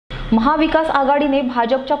महाविकास आघाडीने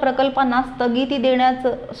भाजपच्या प्रकल्पांना स्थगिती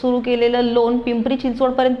देण्याचं सुरू केलेलं लोन पिंपरी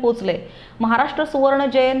चिंचवडपर्यंत पोहोचले। महाराष्ट्र सुवर्ण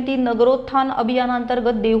जयंती नगरोत्थान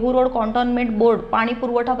अभियानांतर्गत देहू रोड कॅन्टोन्मेंट बोर्ड पाणी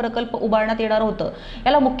पुरवठा प्रकल्प उभारण्यात येणार होतं।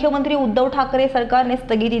 याला मुख्यमंत्री उद्धव ठाकरे सरकारने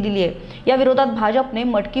स्थगिती दिली आहे। या विरोधात भाजपने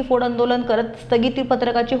मटकी फोड आंदोलन करत स्थगिती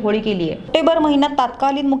पत्रकाची होळी केली आहे। सप्टेंबर महिन्यात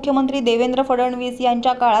तत्कालीन मुख्यमंत्री देवेंद्र फडणवीस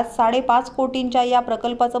यांच्या काळात 5.5 कोटींच्या या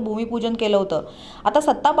प्रकल्पाचं भूमिपूजन केलं होतं। आता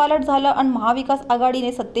सत्तापालट झालं आणि महाविकास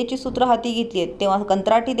आघाडीने सत्तेची सूत्र हाती घेतली आहेत, तेव्हा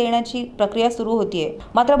कंत्राटी देण्याची प्रक्रिया सुरू होतीये।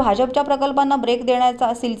 मात्र भाजपच्या प्रकल्पांना ब्रेक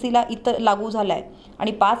देण्याचा सिलसिला इतर लागू झालाय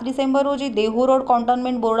आणि 5 डिसेंबर रोजी देहू रोड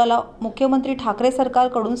कॅन्टोन्मेंट बोर्डाला मुख्यमंत्री ठाकरे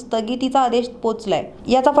सरकारकडून स्थगितीचा आदेश पोहोचलाय।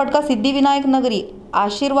 याचा फटका सिद्धिविनायक नगरी,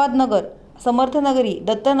 आशीर्वाद नगर, समर्थ नगरी,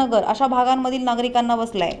 दत्तनगर अशा भागांमधील नागरिकांना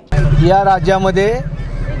बसलाय। या राज्यामध्ये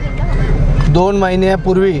 2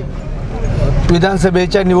 महिन्यापूर्वी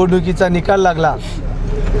विधानसभेच्या निवडणुकीचा निकाल लागला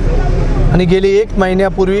आणि गेली 1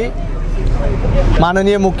 महिन्यापूर्वी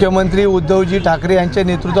माननीय मुख्यमंत्री उद्धवजी ठाकरे यांच्या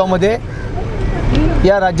नेतृत्वामध्ये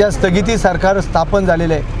या राज्यात स्थगिती सरकार स्थापन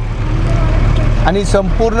झालेले आहे आणि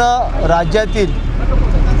संपूर्ण राज्यातील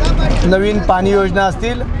नवीन पाणी योजना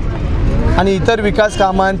असतील आणि इतर विकास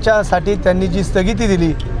कामांच्यासाठी त्यांनी जी स्थगिती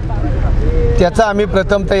दिली त्याचा आम्ही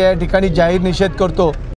प्रथमतः या ठिकाणी जाहीर निषेध करतो।